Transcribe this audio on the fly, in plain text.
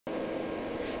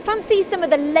fancy some of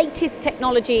the latest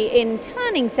technology in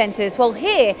turning centres? Well,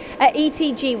 here at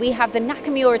ETG we have the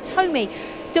Nakamura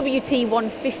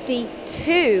WT150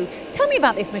 II. Tell me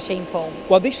about this machine, Paul.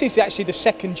 Well, this is actually the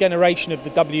second generation of the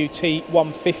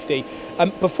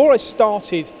WT150. Before I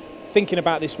started thinking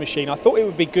about this machine, I thought it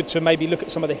would be good to maybe look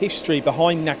at some of the history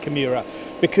behind Nakamura,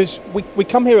 because we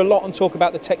come here a lot and talk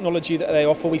about the technology that they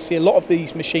offer. We see a lot of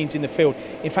these machines in the field.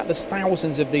 In fact, there's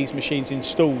thousands of these machines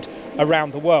installed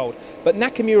around the world. But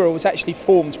Nakamura was actually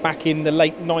formed back in the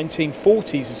late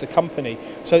 1940s as a company,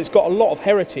 so it's got a lot of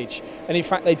heritage. And in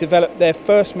fact, they developed their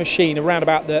first machine around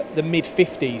about the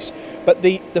mid-50s. But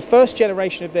the first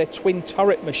generation of their twin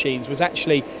turret machines was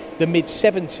actually the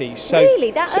mid-70s. So,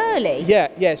 really? That early?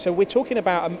 Yeah. So we're talking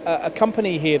about a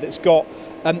company here that's got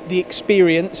the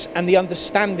experience and the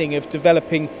understanding of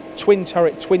developing twin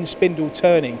turret, twin spindle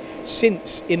turning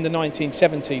since in the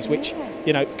 1970s, which,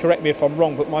 you know, correct me if I'm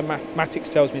wrong, but my mathematics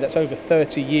tells me that's over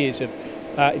 30 years of,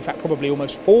 in fact, probably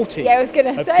almost 40 of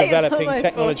developing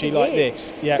technology like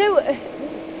this. Yeah. So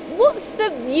what's the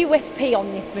USP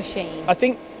on this machine? I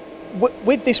think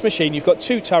with this machine, you've got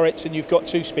two turrets and you've got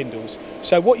two spindles.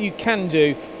 So what you can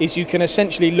do is you can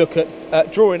essentially look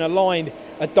at drawing a line,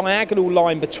 a diagonal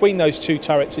line between those two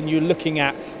turrets, and you're looking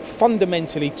at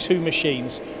fundamentally two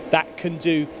machines that can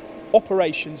do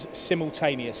operations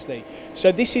simultaneously.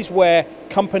 So this is where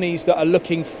companies that are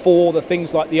looking for the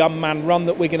things like the unmanned run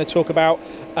that we're going to talk about,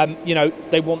 you know,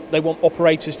 they want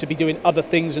operators to be doing other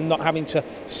things and not having to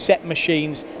set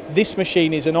machines. This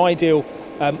machine is an ideal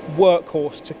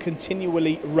workhorse to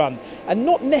continually run, and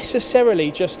not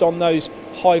necessarily just on those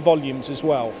high volumes as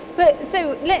well. But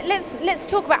so let's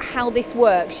talk about how this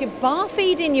works. You're bar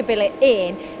feeding your billet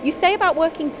in. You say about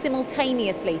working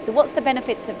simultaneously. So what's the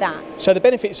benefits of that? So the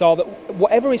benefits are that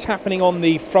whatever is happening on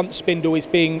the front spindle is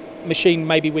being machined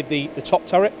maybe with the top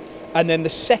turret, and then the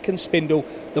second spindle,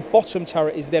 the bottom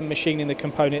turret, is then machining the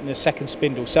component in the second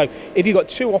spindle. So if you've got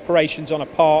two operations on a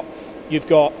part, you've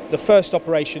got the first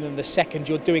operation and the second,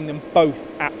 you're doing them both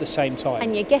at the same time.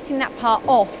 And you're getting that part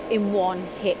off in one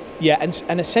hit. Yeah,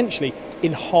 and essentially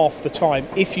in half the time,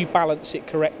 if you balance it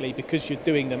correctly, because you're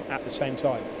doing them at the same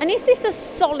time. And is this a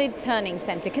solid turning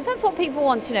centre? Because that's what people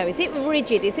want to know. Is it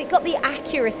rigid? Is it got the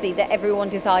accuracy that everyone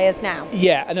desires now?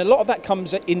 Yeah, and a lot of that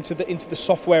comes into the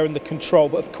software and the control,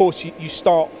 but of course you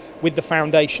start with the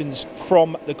foundations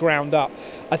from the ground up.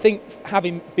 I think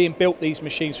having been built these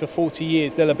machines for 40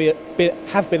 years, there'll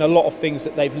have been a lot of things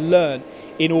that they've learned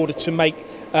in order to make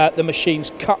the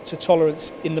machines cut to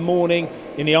tolerance in the morning,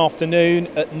 in the afternoon,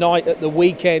 at night, at the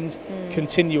weekend,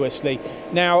 continuously.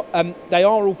 Now, they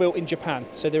are all built in Japan,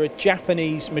 so they're a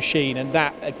Japanese machine, and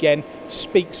that again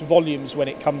speaks volumes when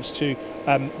it comes to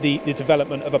the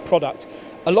development of a product.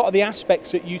 A lot of the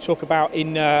aspects that you talk about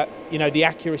in you know, the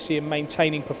accuracy and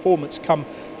maintaining performance come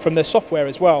from the software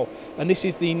as well, and this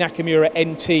is the Nakamura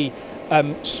NT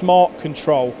smart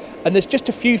control, and there's just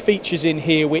a few features in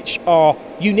here which are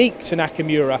unique to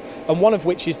Nakamura, and one of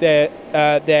which is their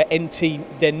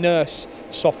NT, their nurse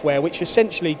software, which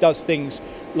essentially does things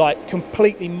like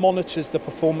completely monitors the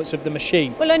performance of the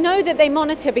machine. Well, I know that they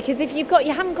monitor, because if you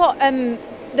haven't got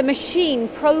the machine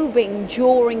probing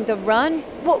during the run,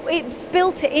 it's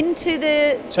built into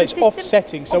the so it's system?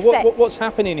 Offsetting. So what's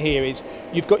happening here is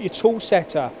you've got your tool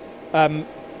setter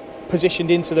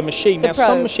positioned into the machine. Now,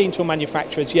 some machine tool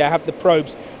manufacturers, have the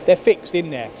probes. They're fixed in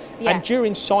there. Yeah. And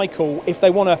during cycle, if they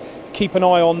want to keep an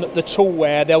eye on the tool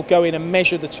wear, they'll go in and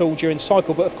measure the tool during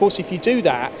cycle. But of course, if you do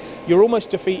that, you're almost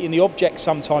defeating the object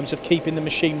sometimes of keeping the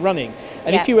machine running.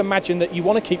 And if you imagine that you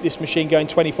want to keep this machine going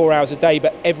 24 hours a day,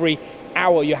 but every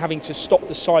hour you're having to stop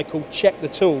the cycle, check the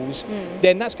tools,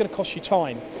 then that's going to cost you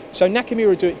time. So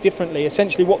Nakamura do it differently.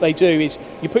 Essentially what they do is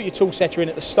you put your tool setter in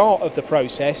at the start of the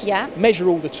process, measure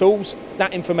all the tools,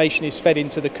 that information is fed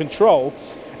into the control,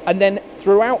 and then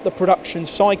throughout the production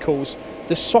cycles,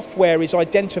 the software is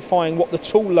identifying what the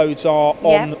tool loads are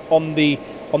on the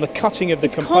cutting of the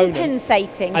component.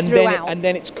 Compensating and throughout.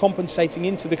 Then it's compensating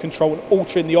into the control and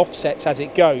altering the offsets as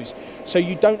it goes. So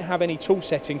you don't have any tool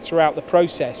setting throughout the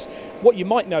process. What you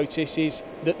might notice is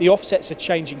that the offsets are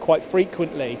changing quite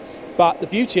frequently. But the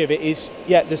beauty of it is,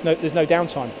 there's no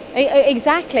downtime.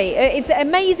 Exactly. It's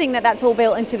amazing that that's all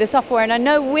built into the software. And I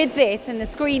know with this and the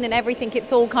screen and everything,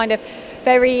 it's all kind of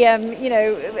very,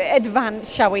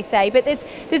 advanced, shall we say. But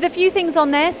there's a few things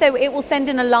on there. So it will send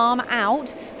an alarm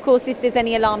out, of course, if there's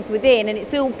any alarms within. And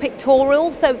it's all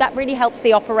pictorial, so that really helps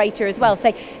the operator as well.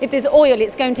 Say, if there's oil,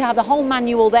 it's going to have the whole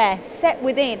manual there set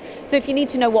within. So if you need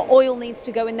to know what oil needs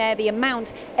to go in there, the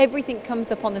amount, everything comes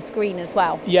up on the screen as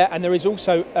well. Yeah, and there is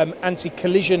also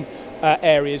anti-collision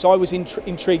areas. I was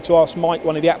intrigued to ask Mike,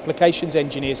 one of the applications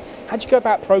engineers, how do you go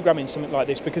about programming something like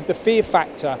this? Because the fear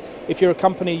factor, if you're a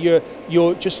company,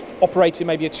 you're just operating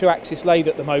maybe a 2-axis lathe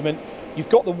at the moment, you've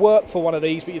got the work for one of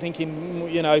these, but you're thinking,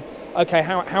 you know, okay,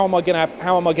 how am I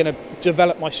going to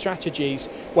develop my strategies?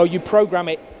 Well, you program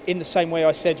it in the same way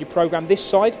I said. You program this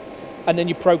side, and then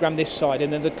you program this side,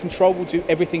 and then the control will do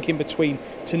everything in between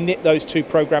to knit those two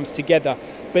programs together.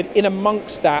 But in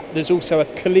amongst that, there's also a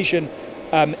collision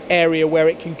area where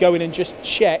it can go in and just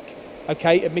check.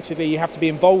 Okay, admittedly you have to be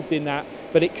involved in that,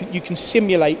 but you can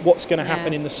simulate what's going to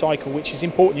happen in the cycle, which is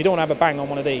important. You don't want to have a bang on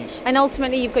one of these. And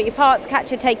ultimately you've got your parts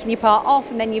catcher taking your part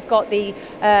off, and then you've got the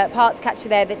parts catcher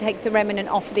there that takes the remnant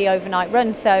off for the overnight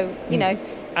run. So, you know.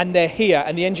 And they're here,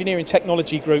 and the engineering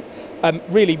technology group,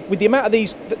 really, with the amount of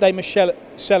these that they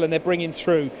sell and they're bringing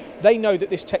through, they know that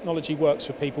this technology works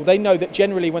for people. They know that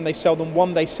generally when they sell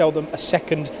them they sell them a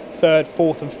second, third,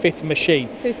 fourth and fifth machine.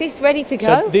 So is this ready to go?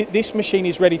 So this machine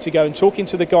is ready to go, and talking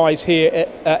to the guys here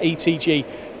at ETG,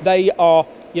 they are,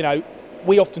 you know,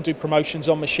 we often do promotions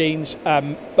on machines,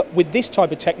 but with this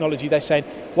type of technology, they're saying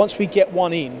once we get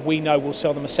one in, we know we'll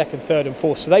sell them a second, third and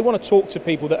fourth. So they want to talk to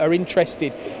people that are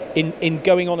interested in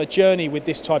going on a journey with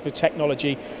this type of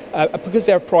technology. Because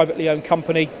they're a privately owned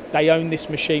company, they own this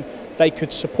machine, they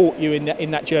could support you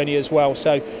in that journey as well.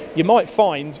 So you might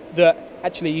find that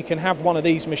actually you can have one of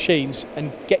these machines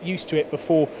and get used to it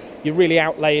before you're really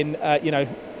outlaying, you know,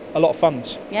 a lot of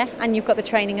funds. Yeah, and you've got the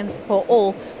training and support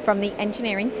all from the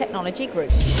Engineering Technology Group.